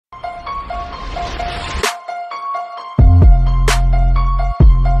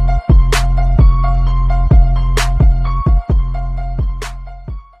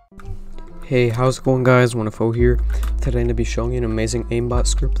Hey, how's it going guys? Wonderful here. Today I'm going to be showing you an amazing aimbot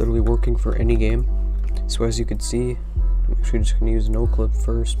script that will be working for any game. So as you can see, I'm actually just going to use no clip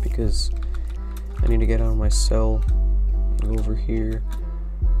first because I need to get out of my cell. Go over here.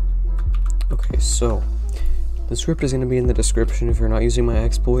 Okay, so the script is going to be in the description if you're not using my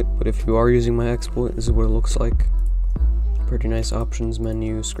exploit, but if you are using my exploit, this is what it looks like. Pretty nice options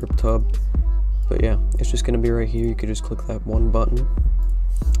menu, script hub. But yeah, it's just going to be right here. You could just click that one button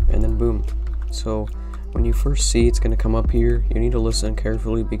and then boom. So when you first see it's going to come up here, you need to listen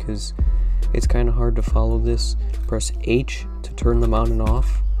carefully because it's kind of hard to follow this. Press H to turn them on and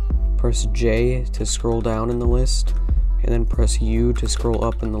off, press J to scroll down in the list, and then press U to scroll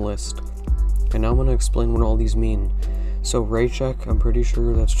up in the list. And now I'm going to explain what all these mean. So right check, I'm pretty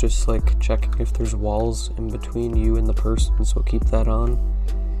sure that's just like checking if there's walls in between you and the person, so keep that on.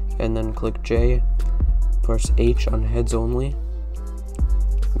 And then click J, press H on heads only,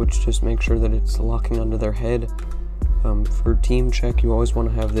 which just makes sure that it's locking onto their head. For team check, you always want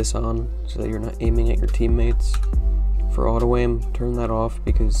to have this on so that you're not aiming at your teammates. For auto aim, turn that off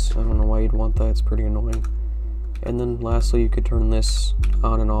because I don't know why you'd want that, it's pretty annoying. And then lastly, you could turn this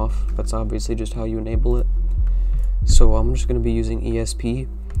on and off. That's obviously just how you enable it. So I'm just going to be using ESP.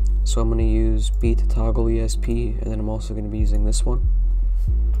 So I'm going to use B to toggle ESP, and then I'm also going to be using this one.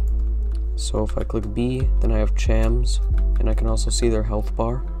 So if I click B, then I have Chams, and I can also see their health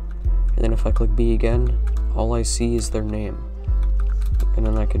bar. And then if I click B again, all I see is their name. And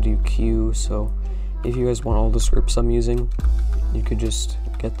then I could do Q, so if you guys want all the scripts I'm using, you could just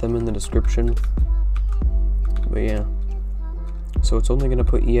get them in the description. But yeah, so it's only going to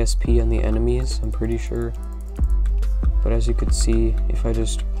put ESP on the enemies, I'm pretty sure. But as you can see, if I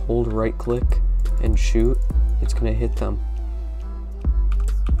just hold right click and shoot, it's going to hit them.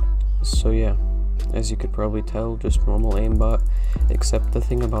 So yeah, as you could probably tell, just normal aimbot, except the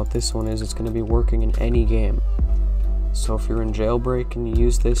thing about this one is it's going to be working in any game. So if you're in jailbreak and you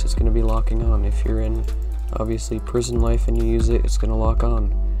use this, it's going to be locking on. If you're in, obviously, prison life and you use it, it's going to lock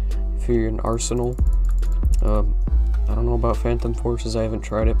on. If you're in arsenal, I don't know about Phantom Forces, I haven't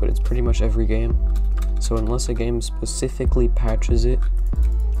tried it, but it's pretty much every game. So unless a game specifically patches it,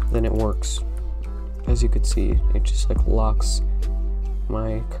 then it works. As you could see, it just like locks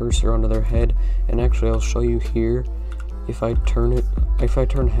my cursor onto their head. And actually, I'll show you here, if I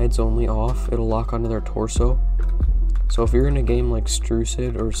turn heads only off, it'll lock onto their torso. So if you're in a game like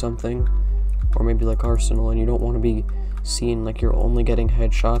strucid or something, or maybe like Arsenal, and you don't want to be seen like you're only getting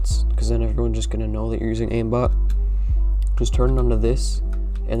headshots, because then everyone's just going to know that you're using aimbot, just turn it onto this,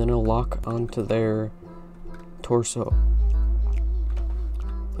 and then it'll lock onto their torso.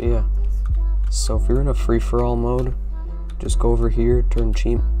 But yeah, so if you're in a free-for-all mode, just go over here, turn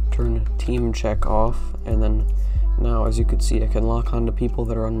team check off, and then now as you can see, I can lock onto people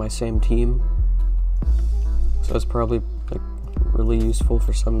that are on my same team. So that's probably like really useful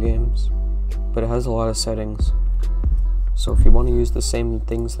for some games, but it has a lot of settings. So if you want to use the same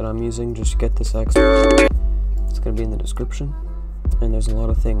things that I'm using, just get this expert. It's going to be in the description, and there's a lot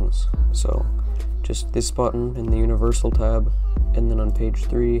of things. So just this button in the universal tab, and then on page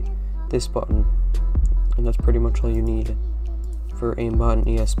 3, this button, and that's pretty much all you need for aimbot and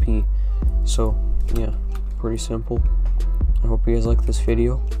ESP. So yeah, pretty simple. I hope you guys like this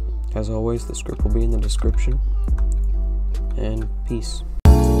video. As always, the script will be in the description, and peace.